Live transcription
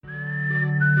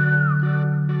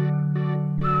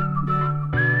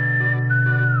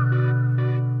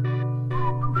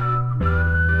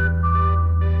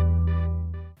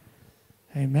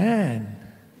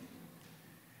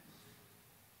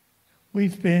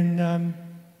we've been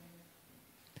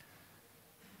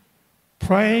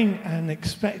praying and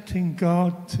expecting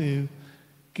God to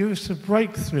give us a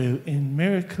breakthrough in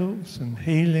miracles and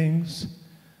healings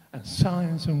and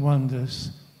signs and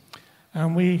wonders.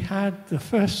 And we had the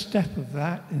first step of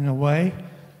that, in a way,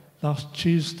 last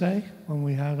Tuesday when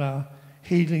we had our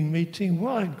healing meeting.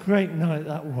 What a great night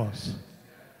that was.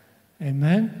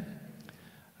 Amen.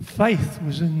 Faith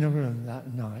was in the room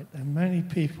that night, and many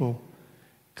people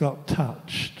got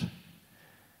touched.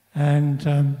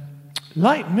 And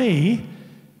like me,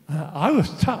 I was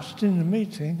touched in the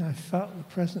meeting. I felt the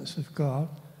presence of God,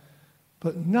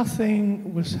 but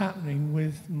nothing was happening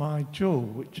with my jaw,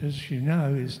 which, as you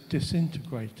know, is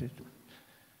disintegrated.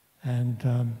 And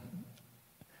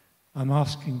I'm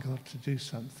asking God to do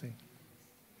something.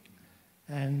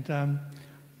 And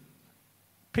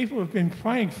people have been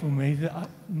praying for me that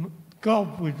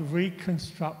God would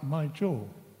reconstruct my jaw.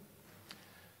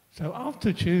 So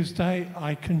after Tuesday,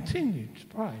 I continued to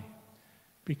pray.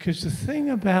 Because the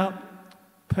thing about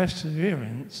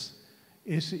perseverance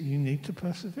is that you need to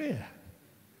persevere.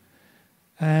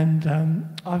 And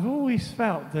I've always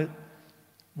felt that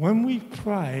when we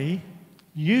pray,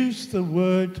 use the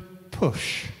word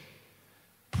push.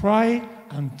 Pray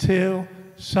until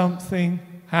something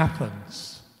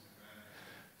happens.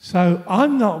 So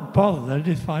I'm not bothered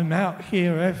if I'm out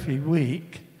here every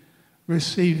week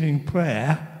receiving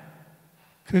prayer,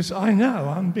 because I know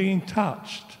I'm being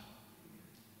touched.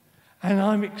 And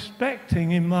I'm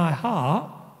expecting in my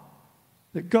heart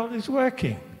that God is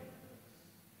working.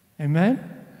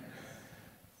 Amen?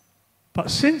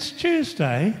 But since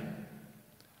Tuesday,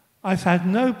 I've had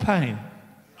no pain.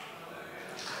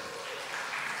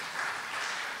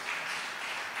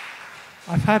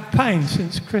 I've had pain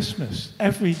since Christmas,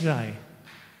 every day.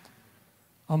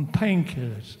 On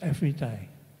painkillers every day.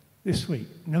 This week,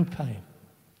 no pain.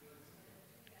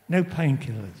 No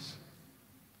painkillers.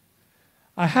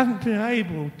 I haven't been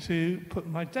able to put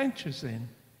my dentures in,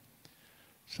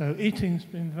 so eating's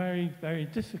been very, very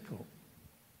difficult.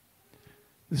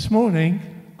 This morning,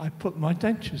 I put my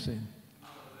dentures in.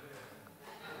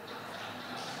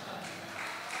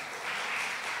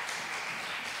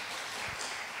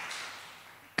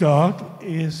 God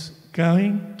is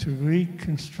going to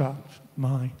reconstruct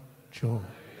my jaw.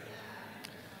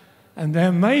 And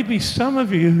there may be some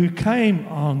of you who came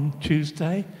on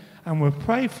Tuesday and were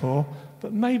prayed for,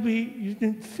 but maybe you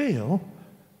didn't feel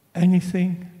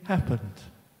anything happened.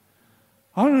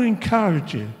 I want to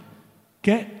encourage you,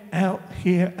 get out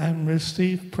here and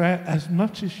receive prayer as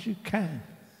much as you can,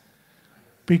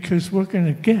 because we're going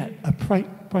to get a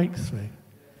breakthrough.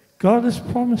 God has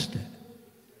promised it.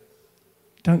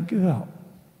 Don't give up.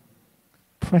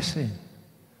 Press in.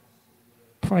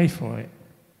 Pray for it,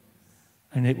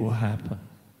 and it will happen.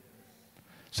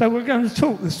 So we're going to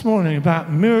talk this morning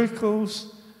about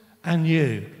miracles and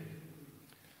you.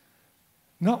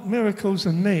 Not miracles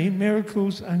and me,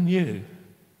 miracles and you.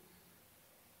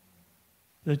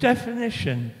 The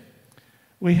definition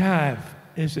we have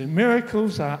is that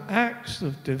miracles are acts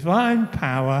of divine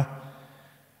power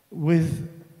with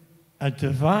a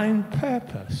divine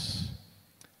purpose,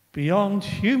 beyond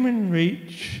human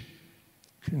reach,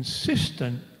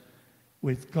 consistent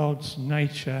with God's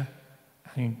nature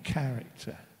and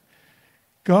character.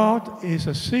 God is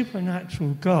a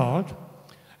supernatural God,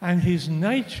 and his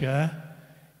nature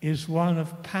is one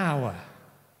of power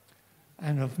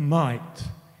and of might.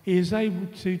 He is able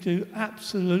to do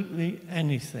absolutely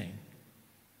anything.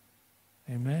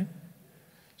 Amen?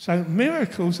 So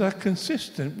miracles are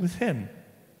consistent with him.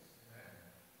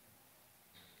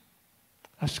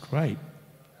 That's great.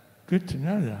 Good to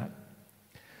know that.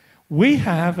 We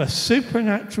have a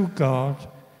supernatural God,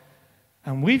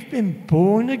 and we've been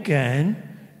born again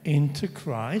into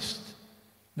Christ.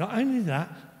 Not only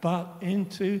that, but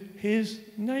into his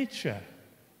nature.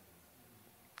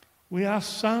 We are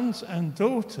sons and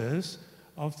daughters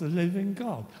of the living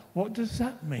God. What does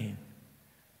that mean?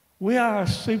 We are a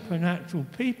supernatural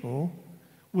people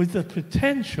with the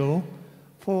potential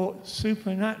for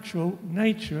supernatural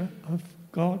nature of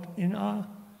God in our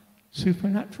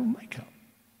supernatural makeup.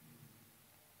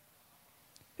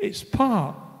 It's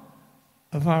part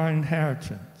of our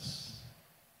inheritance.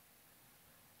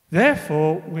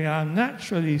 Therefore, we are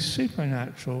naturally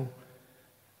supernatural,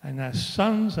 and as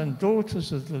sons and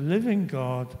daughters of the living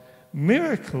God,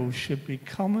 miracles should be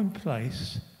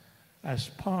commonplace as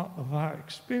part of our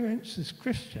experience as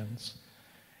Christians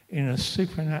in a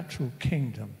supernatural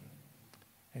kingdom.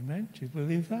 Amen? Do you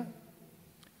believe that?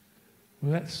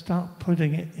 Well, let's start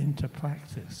putting it into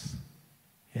practice.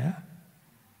 Yeah?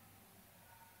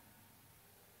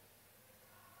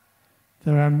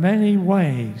 There are many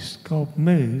ways God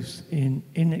moves in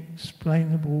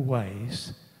inexplainable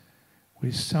ways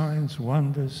with signs,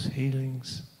 wonders,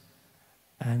 healings,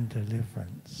 and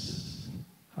deliverance.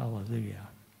 Hallelujah.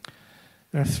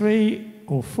 There are 3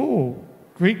 or 4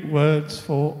 Greek words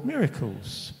for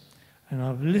miracles, and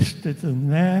I've listed them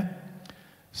there.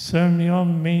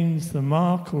 Sermion means the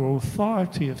mark or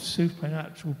authority of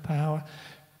supernatural power.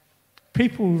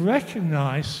 People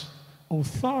recognize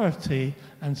authority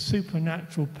and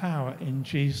supernatural power in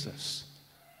Jesus.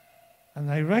 And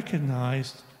they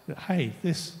recognized that, hey,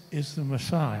 this is the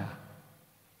Messiah.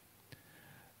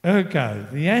 Ergo,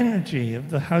 the energy of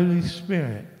the Holy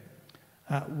Spirit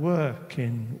at work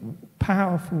in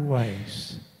powerful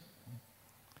ways.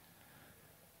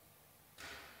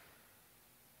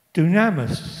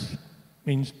 Dunamis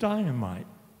means dynamite,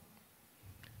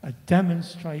 a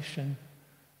demonstration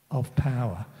of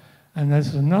power. And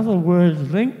there's another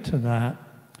word linked to that,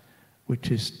 which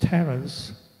is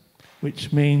teras,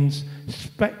 which means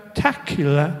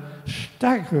spectacular,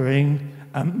 staggering,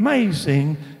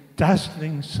 amazing,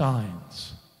 dazzling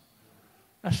signs.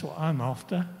 That's what I'm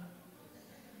after.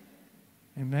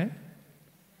 Amen?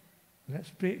 Let's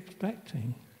be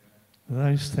expecting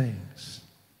those things.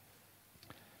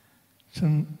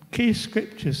 Some key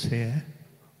scriptures here.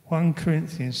 1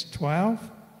 Corinthians 12.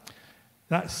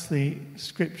 That's the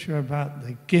scripture about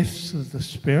the gifts of the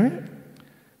Spirit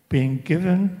being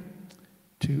given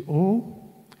to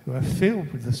all who are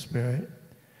filled with the Spirit.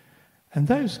 And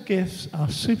those gifts are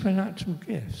supernatural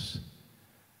gifts.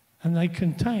 And they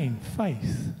contain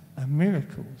faith and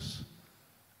miracles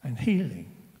and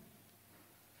healing.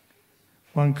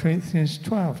 1 Corinthians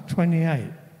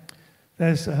 12:28.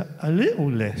 There's a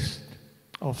little list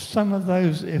of some of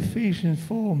those Ephesians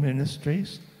 4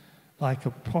 ministries, like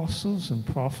apostles and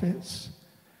prophets,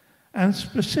 and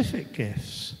specific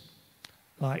gifts,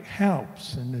 like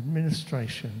helps and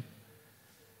administration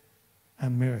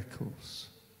and miracles.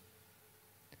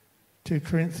 2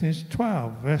 Corinthians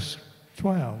 12, verse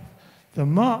 12. The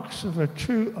marks of a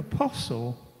true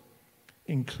apostle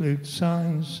include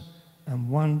signs and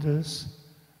wonders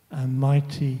and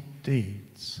mighty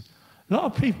deeds. A lot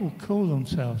of people call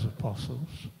themselves apostles,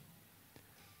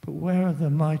 but where are the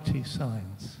mighty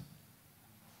signs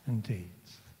and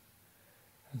deeds?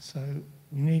 And so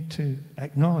we need to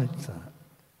acknowledge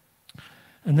that.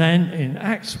 And then in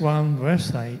Acts 1,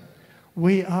 verse 8,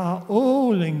 we are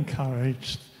all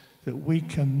encouraged that we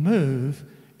can move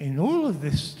in all of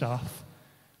this stuff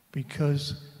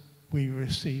because we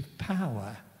receive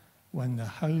power when the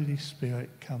Holy Spirit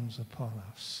comes upon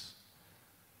us.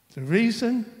 The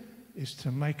reason is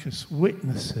to make us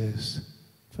witnesses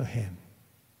for him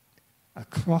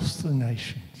across the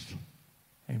nations.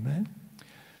 Amen?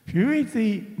 If you read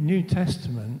the New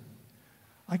Testament,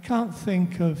 I can't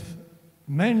think of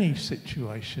many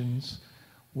situations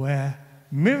where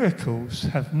miracles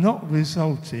have not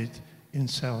resulted in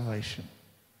salvation.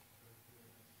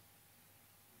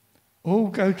 All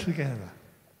go together.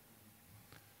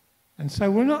 And so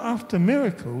we're not after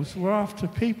miracles, we're after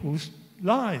people's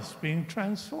lives being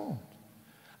transformed.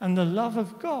 And the love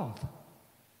of God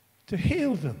to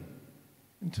heal them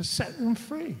and to set them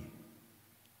free.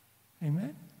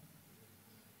 Amen?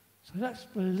 So let's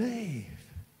believe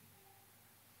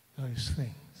those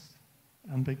things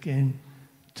and begin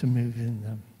to move in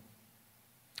them.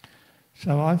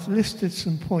 So I've listed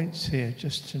some points here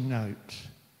just to note.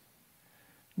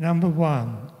 Number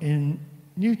 1, in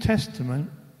New Testament,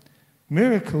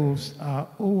 miracles are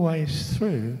always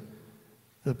through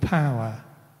the power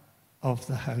of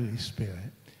the Holy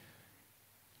Spirit.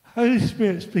 Holy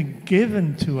Spirit's been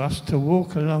given to us to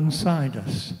walk alongside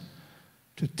us,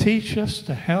 to teach us,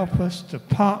 to help us, to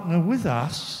partner with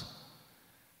us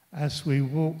as we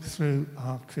walk through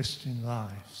our Christian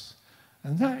lives.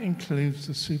 And that includes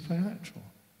the supernatural.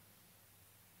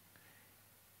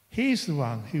 He's the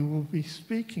one who will be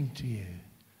speaking to you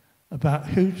about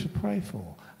who to pray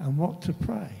for and what to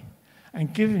pray,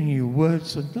 and giving you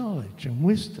words of knowledge and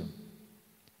wisdom,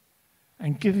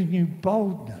 and giving you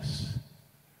boldness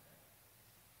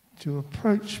to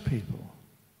approach people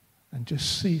and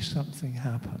just see something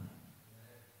happen.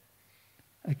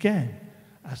 Again,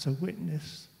 as a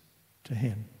witness to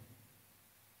him.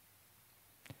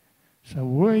 So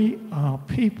we are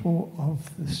people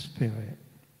of the Spirit.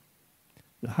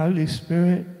 The Holy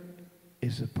Spirit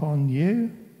is upon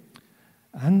you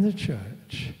and the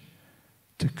church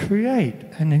to create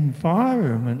an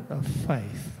environment of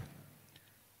faith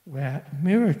where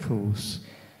miracles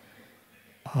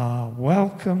are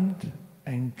welcomed,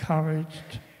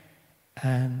 encouraged,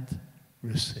 and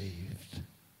received.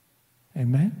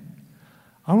 Amen?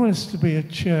 I want us to be a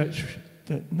church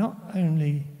that not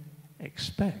only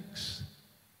expects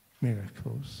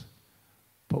miracles,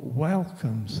 but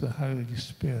welcomes the Holy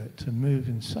Spirit to move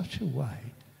in such a way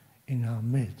in our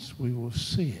midst, we will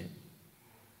see it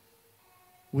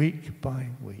week by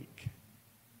week.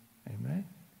 Amen?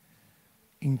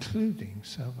 Including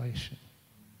salvation.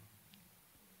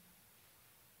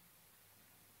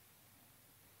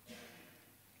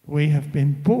 We have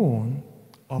been born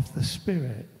of the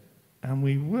Spirit, and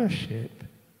we worship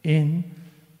in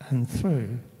and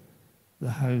through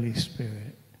the Holy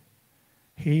Spirit.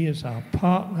 He is our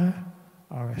partner,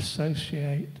 our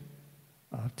associate,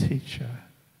 our teacher,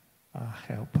 our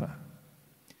helper.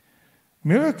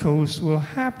 Miracles will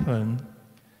happen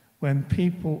when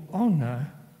people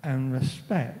honor and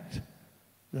respect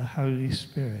the Holy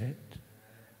Spirit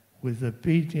with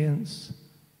obedience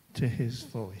to his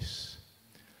voice.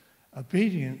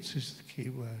 Obedience is the key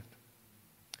word.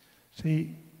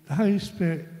 See, the Holy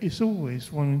Spirit is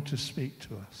always wanting to speak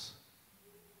to us.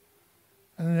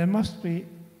 And there must be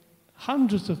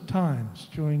hundreds of times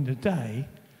during the day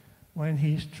when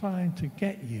he's trying to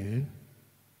get you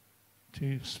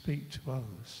to speak to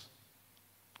others,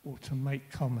 or to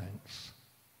make comments,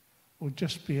 or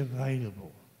just be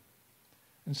available.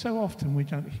 And so often we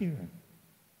don't hear him.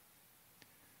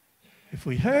 If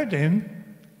we heard him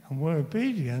and were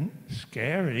obedient,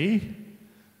 scary,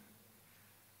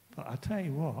 but I tell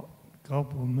you what,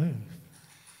 God will move.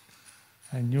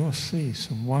 And you'll see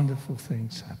some wonderful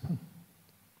things happen.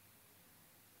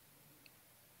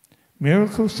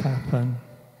 Miracles happen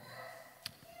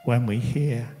when we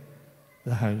hear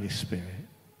the Holy Spirit.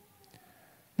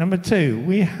 Number 2,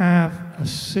 we have a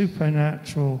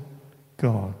supernatural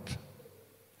God.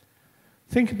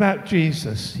 Think about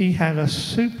Jesus. He had a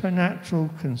supernatural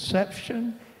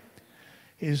conception.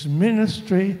 His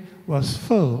ministry was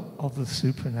full of the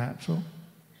supernatural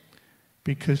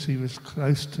because he was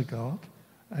close to God,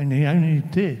 and he only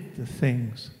did the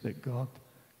things that God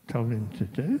told him to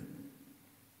do.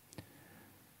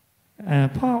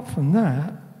 And apart from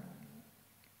that,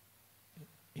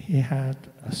 he had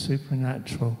a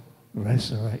supernatural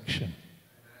resurrection.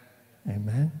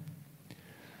 Amen.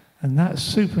 And that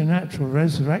supernatural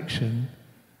resurrection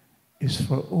is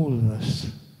for all of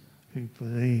us who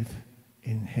believe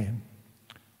in him.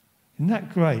 Isn't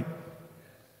that great?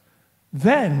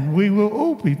 Then we will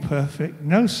all be perfect,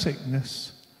 no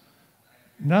sickness,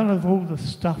 none of all the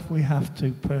stuff we have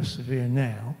to persevere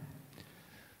now.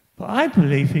 But I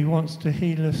believe he wants to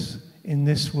heal us in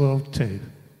this world too.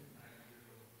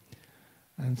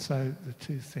 And so the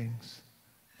two things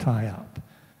tie up.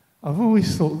 I've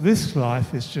always thought this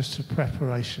life is just a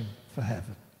preparation for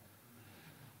heaven.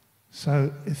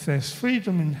 So if there's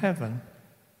freedom in heaven,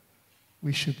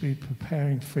 we should be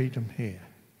preparing freedom here.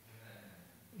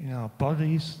 In our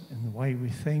bodies, in the way we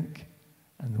think,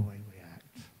 and the way we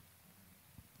act.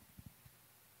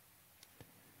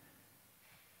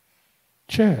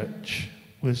 Church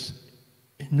was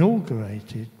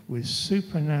inaugurated with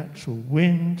supernatural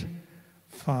wind,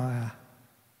 fire,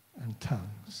 and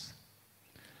tongues.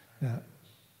 Now,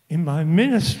 in my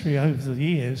ministry over the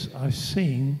years, I've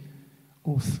seen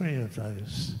all three of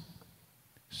those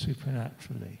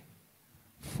supernaturally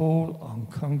fall on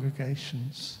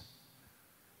congregations,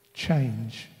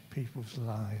 change people's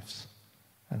lives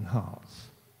and hearts.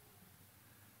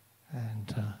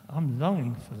 And I'm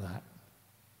longing for that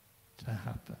to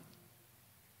happen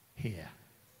here.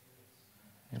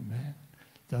 Amen.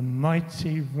 The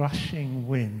mighty rushing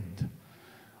wind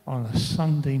on a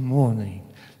Sunday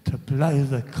morning to blow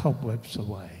the cobwebs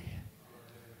away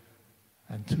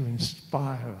and to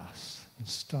inspire us and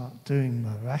start doing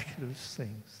miraculous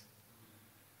things.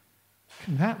 It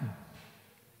can happen.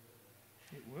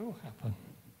 It will happen.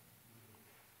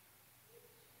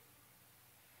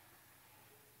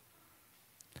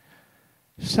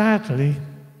 Sadly,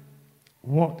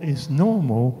 what is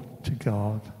normal to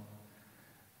God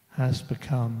has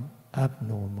become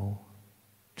abnormal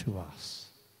to us.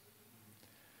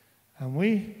 And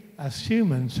we, as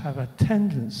humans, have a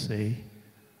tendency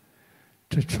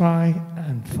to try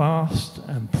and fast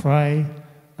and pray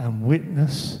and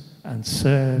witness and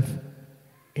serve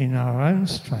in our own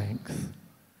strength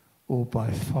or by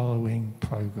following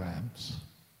programs.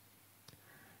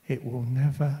 It will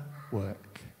never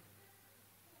work.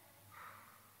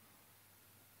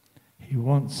 He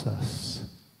wants us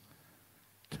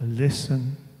to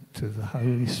listen to the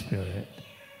Holy Spirit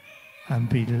and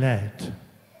be led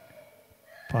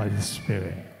by the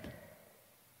Spirit.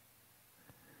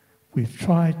 We've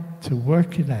tried to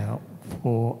work it out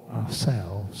for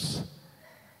ourselves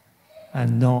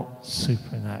and not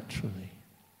supernaturally.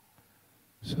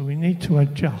 So we need to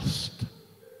adjust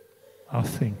our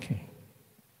thinking.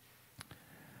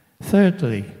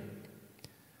 Thirdly,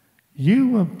 you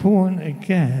were born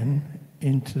again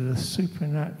into the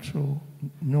supernatural,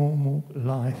 normal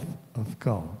life of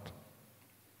God.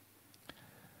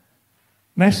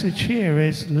 Message here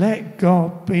is, let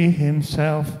God be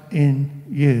himself in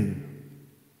you.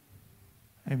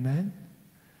 Amen?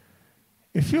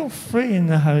 If you're free in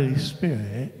the Holy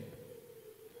Spirit,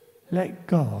 let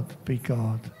God be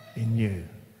God in you.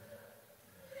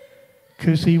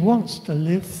 Because he wants to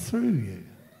live through you.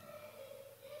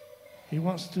 He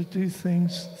wants to do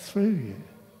things through you.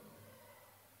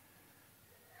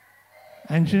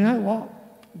 And you know what?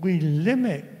 We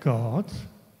limit God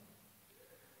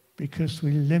because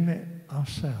we limit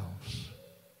ourselves.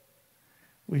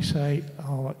 We say,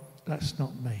 oh, that's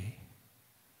not me.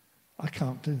 I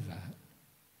can't do that.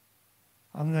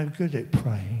 I'm no good at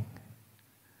praying.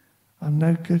 I'm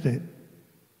no good at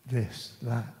this,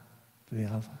 that, the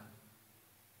other.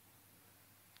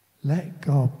 Let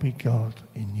God be God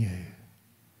in you.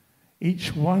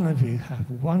 Each one of you have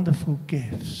wonderful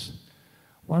gifts,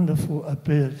 wonderful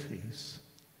abilities,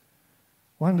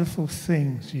 wonderful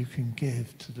things you can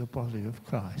give to the body of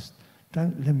Christ.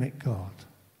 Don't limit God.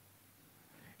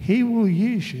 He will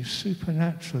use you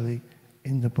supernaturally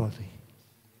in the body.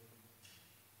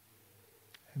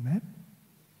 Amen?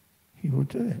 He will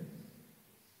do it.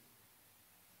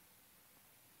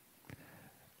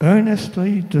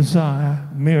 Earnestly desire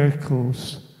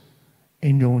miracles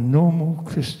in your normal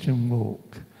Christian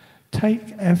walk.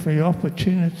 Take every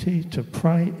opportunity to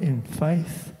pray in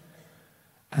faith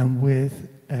and with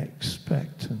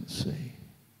expectancy.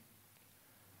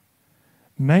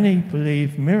 Many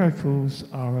believe miracles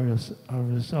are a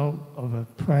result of a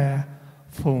prayer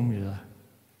formula.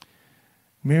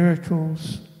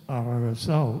 Miracles are a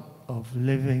result of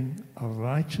living a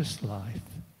righteous life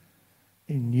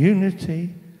in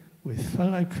unity with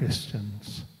fellow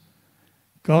Christians,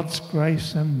 God's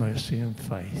grace and mercy and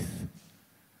faith.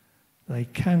 They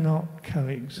cannot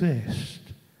coexist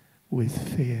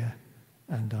with fear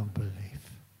and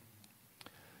unbelief.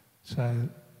 So,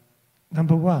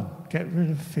 number one, get rid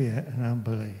of fear and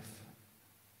unbelief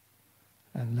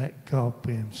and let God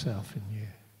be himself in you.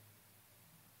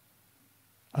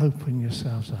 Open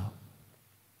yourselves up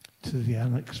to the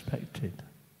unexpected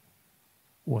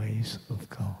ways of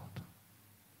God.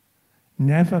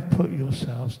 Never put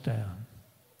yourselves down.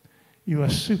 You are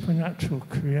supernatural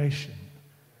creation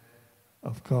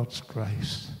of God's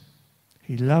grace.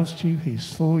 He loves you,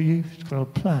 he's for you, he's got a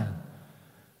plan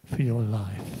for your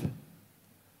life.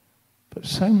 But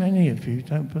so many of you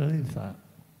don't believe that.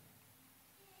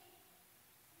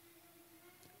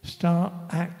 Start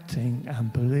acting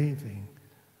and believing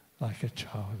like a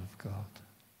child of God.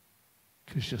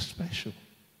 Because you're special.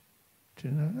 Do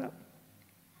you know that?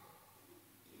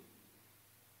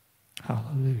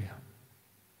 Hallelujah.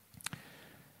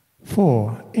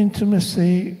 4,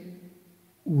 intimacy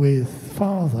with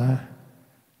Father,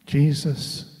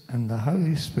 Jesus, and the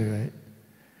Holy Spirit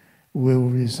will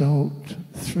result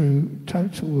through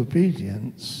total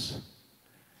obedience,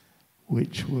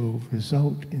 which will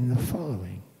result in the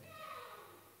following.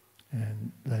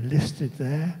 And they're listed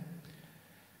there.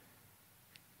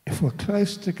 If we're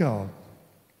close to God,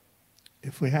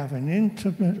 if we have an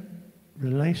intimate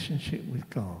relationship with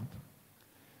God,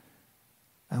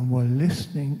 and we're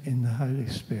listening in the Holy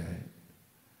Spirit,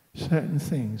 certain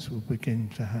things will begin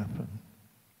to happen.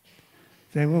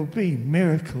 There will be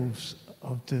miracles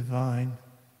of divine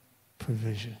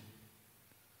provision.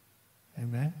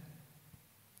 Amen?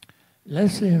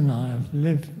 Leslie and I have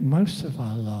lived most of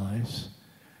our lives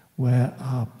where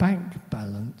our bank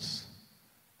balance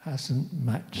hasn't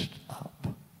matched up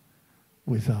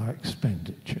with our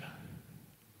expenditure.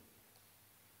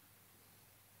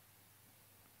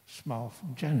 Smile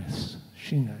from Janice,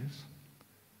 she knows.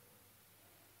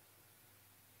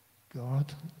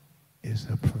 God is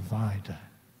a provider,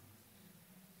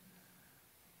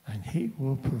 and he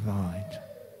will provide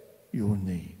your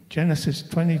need. Genesis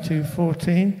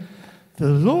 22:14, the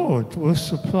Lord will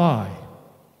supply.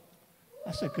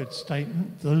 That's a good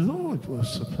statement. The Lord will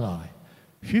supply.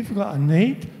 If you've got a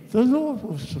need, the Lord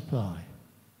will supply.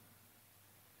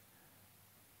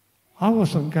 I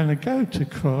wasn't going to go to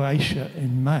Croatia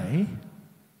in May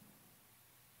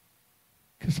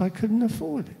because I couldn't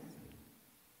afford it.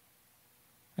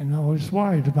 And I was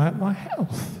worried about my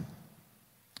health.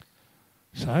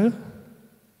 So,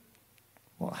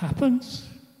 what happens?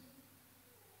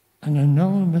 An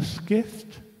anonymous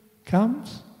gift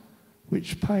comes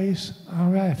which pays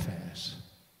our airfares.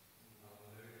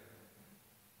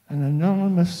 An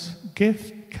anonymous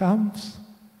gift comes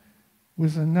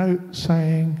with a note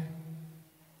saying,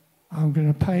 I'm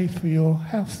going to pay for your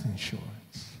health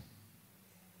insurance.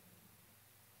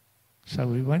 So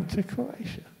we went to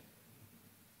Croatia.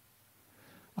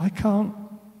 I can't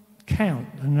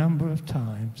count the number of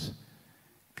times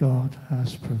God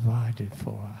has provided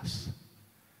for us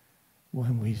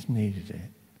when we've needed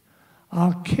it.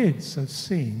 Our kids have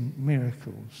seen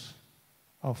miracles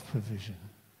of provision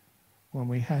when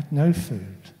we had no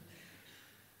food,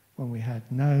 when we had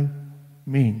no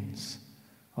means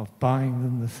of buying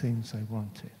them the things they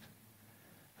wanted,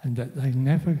 and that they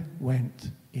never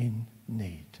went in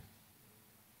need.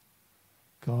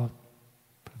 God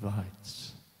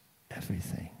provides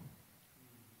everything.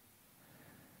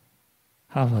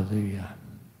 Hallelujah.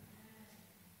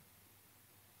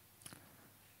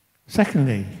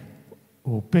 Secondly,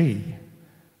 or B,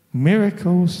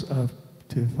 miracles of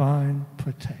divine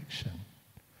protection.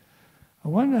 I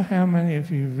wonder how many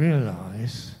of you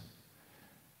realize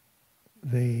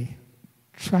the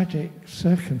tragic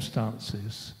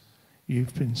circumstances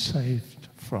you've been saved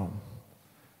from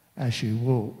as you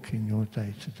walk in your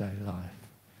day-to-day life.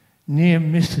 Near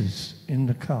misses in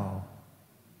the car.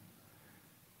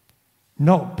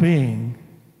 Not being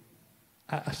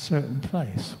at a certain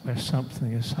place where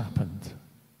something has happened.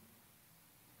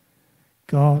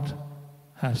 God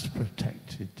has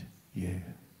protected you.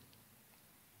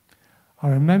 I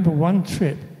remember one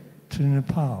trip to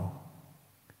Nepal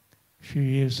a few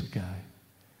years ago.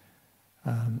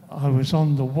 I was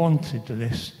on the wanted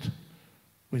list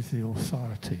with the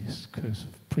authorities because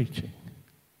of preaching.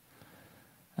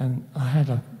 And I had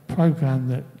a program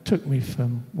that took me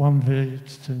from one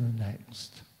village to the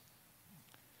next.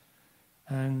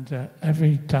 And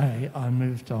every day I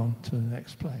moved on to the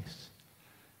next place.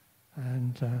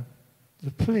 And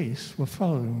the police were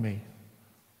following me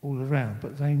all around,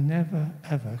 but they never,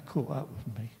 ever caught up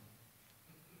with me.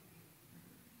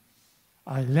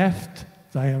 I left,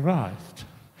 they arrived.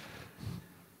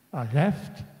 I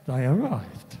left, they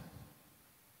arrived.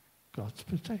 God's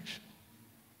protection.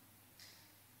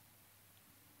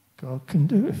 God can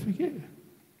do it for you.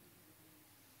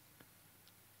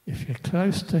 If you're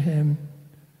close to him,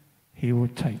 he will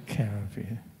take care of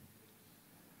you.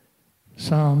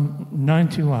 Psalm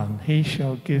 91, he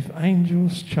shall give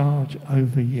angels charge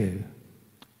over you.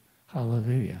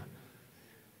 Hallelujah.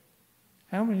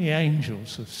 How many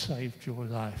angels have saved your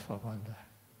life, I wonder?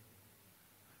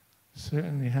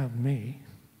 Certainly have me.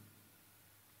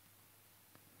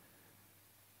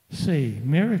 See,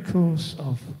 miracles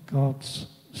of God's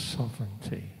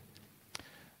sovereignty.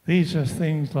 These are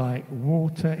things like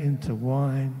water into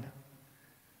wine,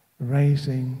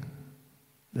 raising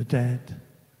the dead.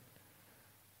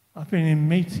 I've been in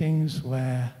meetings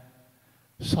where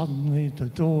suddenly the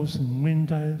doors and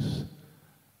windows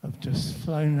have just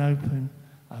flown open,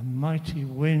 a mighty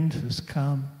wind has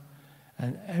come,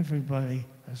 and everybody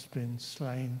has been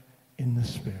slain in the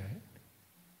Spirit.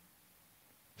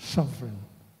 Sovereign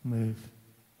move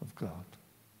of God.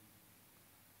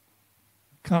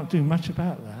 Can't do much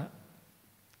about that.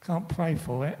 Can't pray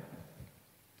for it.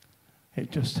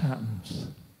 It just happens.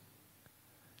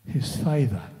 His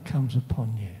favor comes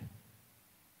upon you.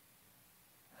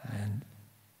 And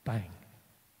bang,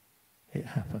 it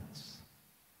happens.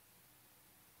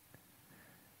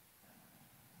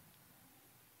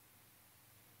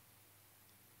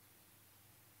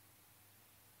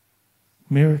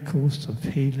 Miracles of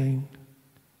healing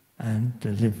and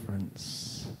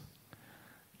deliverance.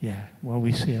 Yeah, well,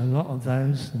 we see a lot of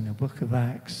those in the book of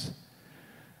Acts.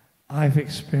 I've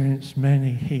experienced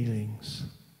many healings,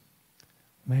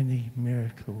 many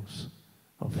miracles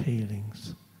of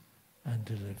healings and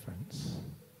deliverance.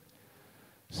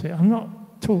 See, I'm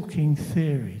not talking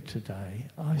theory today.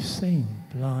 I've seen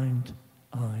blind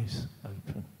eyes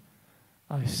open.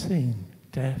 I've seen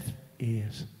deaf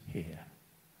ears hear.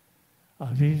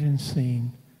 I've even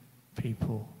seen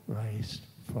people raised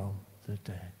from the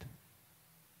dead.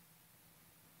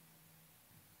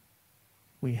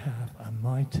 We have a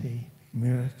mighty,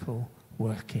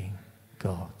 miracle-working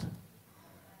God.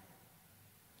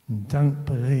 And don't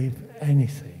believe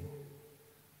anything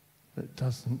that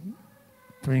doesn't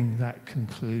bring that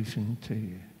conclusion to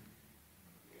you.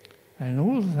 And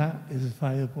all of that is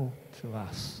available to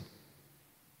us.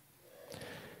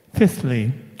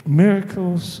 Fifthly,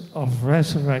 miracles of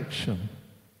resurrection.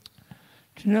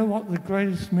 Do you know what the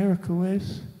greatest miracle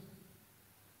is?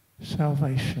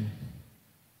 Salvation.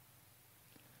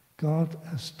 God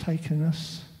has taken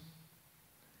us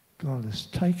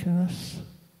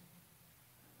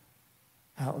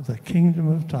out of the kingdom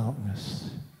of darkness,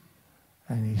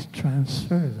 and he's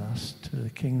transferred us to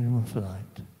the kingdom of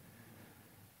light,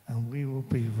 and we will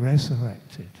be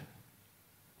resurrected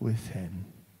with him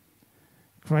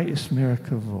greatest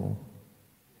miracle of all,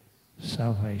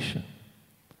 salvation.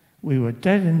 We were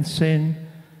dead in sin,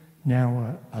 now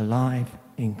we're alive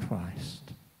in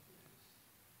Christ.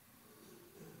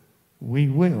 We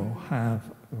will have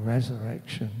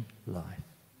resurrection life.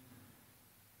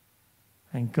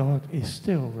 And God is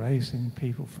still raising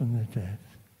people from the dead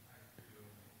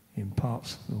in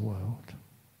parts of the world.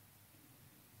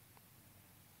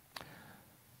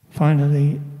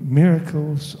 Finally,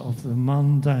 miracles of the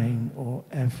mundane or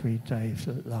everyday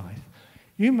life.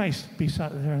 You may be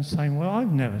sat there and saying, well,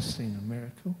 I've never seen a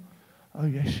miracle. Oh,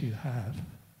 yes, you have.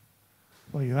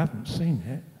 Well, you haven't seen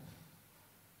it,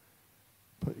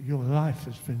 but your life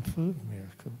has been full of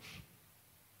miracles.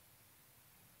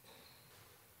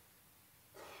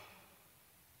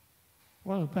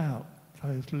 What about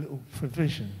those little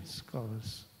provisions God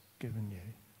has given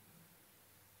you?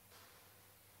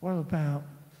 What about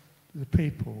the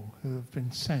people who have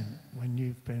been sent when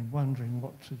you've been wondering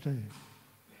what to do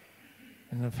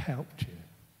and have helped you?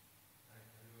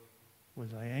 Were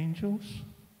they angels?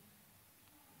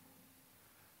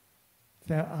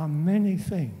 There are many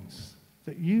things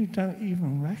that you don't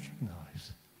even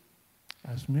recognize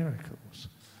as miracles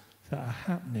that are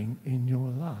happening in your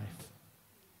life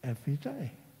every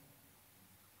day.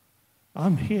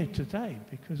 I'm here today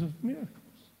because of miracles.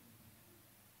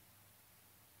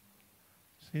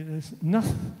 See, there's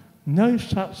no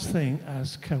such thing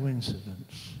as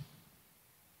coincidence.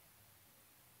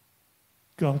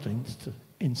 God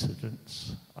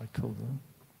incidents, I call them.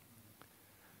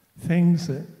 Things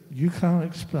that you can't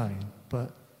explain,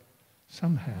 but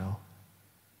somehow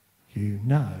you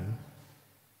know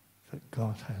that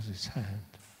God has his hand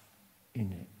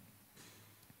in it.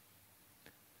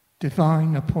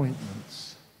 Divine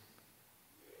appointments.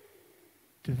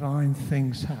 Divine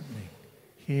things happening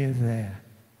here, there,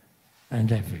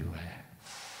 and everywhere.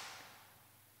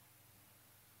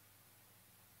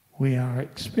 We are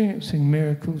experiencing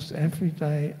miracles every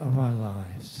day of our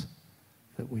lives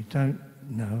that we don't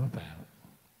know about.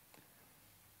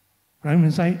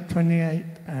 Romans 8:28,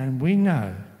 and we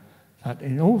know that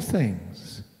in all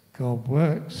things God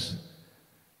works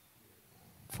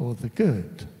for the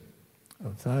good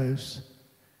of those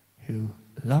who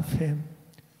love him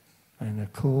and are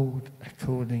called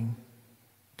according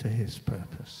to his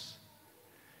purpose.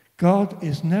 God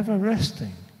is never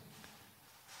resting.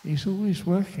 He's always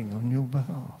working on your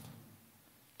behalf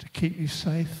to keep you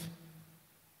safe,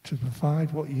 to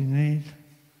provide what you need.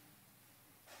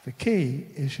 The key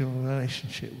is your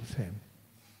relationship with him.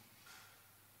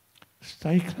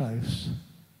 Stay close,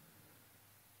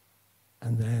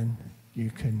 and then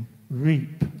you can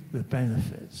reap the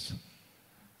benefits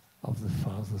of the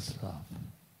Father's love.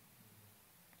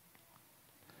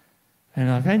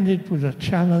 And I've ended with a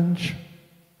challenge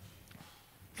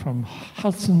from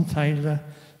Hudson Taylor,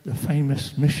 the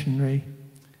famous missionary.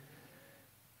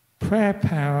 Prayer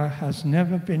power has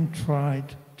never been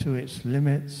tried to its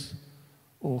limits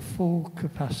or full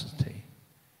capacity.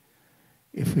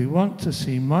 If we want to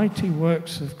see mighty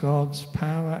works of God's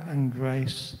power and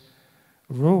grace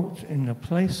wrought in the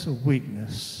place of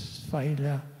weakness,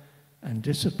 failure, and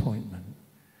disappointment,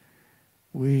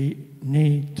 we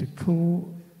need to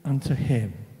call unto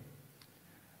him,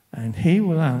 and he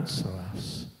will answer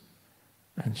us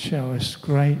and show us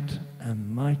great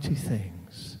and mighty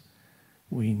things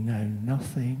we know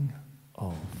nothing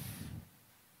of.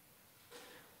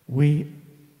 We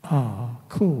are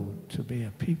called to be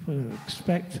a people of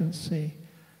expectancy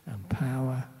and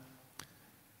power,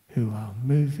 who are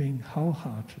moving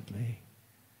wholeheartedly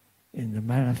in the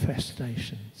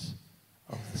manifestations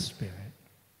of the Spirit.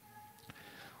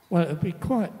 Well, it would be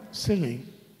quite silly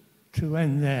to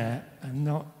end there and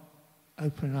not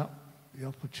open up the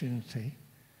opportunity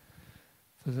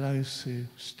for those who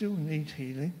still need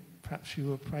healing. Perhaps you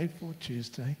were prayed for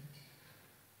Tuesday.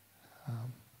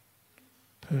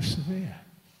 Persevere.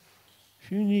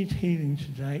 If you need healing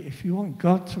today, if you want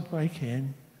God to break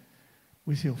in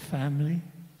with your family,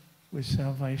 with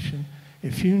salvation,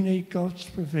 if you need God's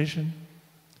provision,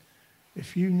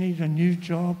 if you need a new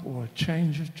job or a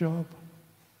change of job,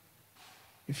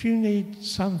 if you need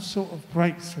some sort of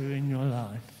breakthrough in your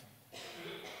life,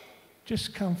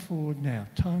 just come forward now.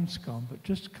 Time's gone, but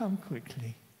just come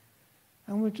quickly.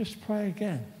 And we'll just pray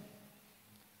again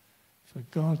for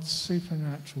God's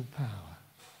supernatural power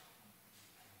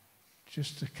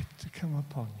just to come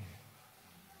upon you.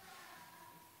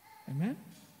 Amen?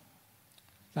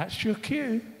 That's your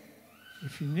cue.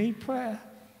 If you need prayer,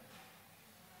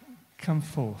 come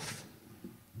forth.